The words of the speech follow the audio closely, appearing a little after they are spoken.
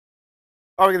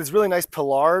Oh, we got this really nice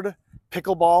PELARD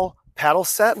Pickleball paddle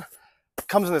set.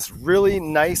 Comes in this really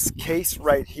nice case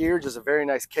right here, just a very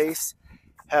nice case.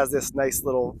 Has this nice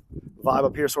little vibe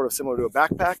up here, sort of similar to a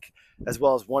backpack, as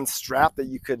well as one strap that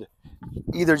you could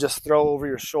either just throw over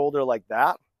your shoulder like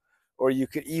that, or you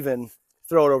could even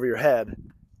throw it over your head,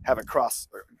 have it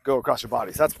go across your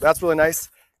body. So that's really nice.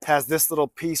 Has this little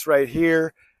piece right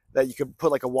here that you could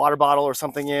put like a water bottle or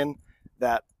something in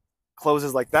that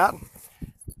closes like that.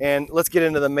 And let's get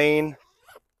into the main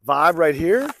vibe right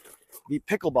here, the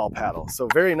pickleball paddle. So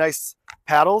very nice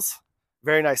paddles,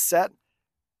 very nice set,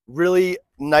 really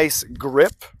nice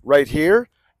grip right here,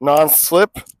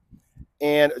 non-slip,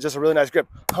 and just a really nice grip.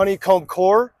 Honeycomb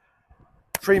core,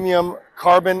 premium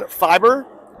carbon fiber,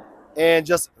 and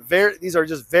these are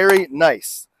just very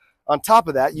nice. On top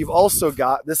of that, you've also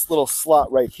got this little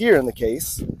slot right here in the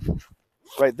case,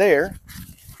 right there,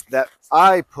 that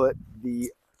I put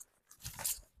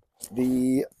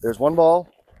there's one ball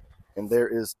and there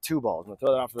is two balls. I'm gonna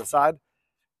throw that off to the side.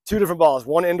 Two different balls,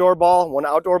 one indoor ball, one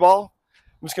outdoor ball.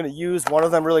 I'm just gonna use one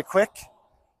of them really quick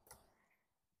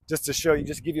just to show you,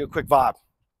 just give you a quick vibe.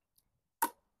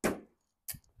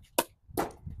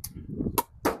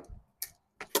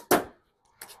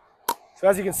 So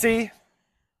as you can see,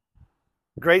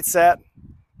 great set,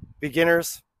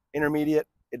 beginners, intermediate,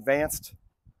 advanced,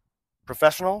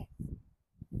 professional.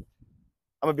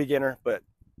 I'm a beginner, but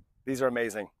these are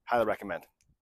amazing. Highly recommend.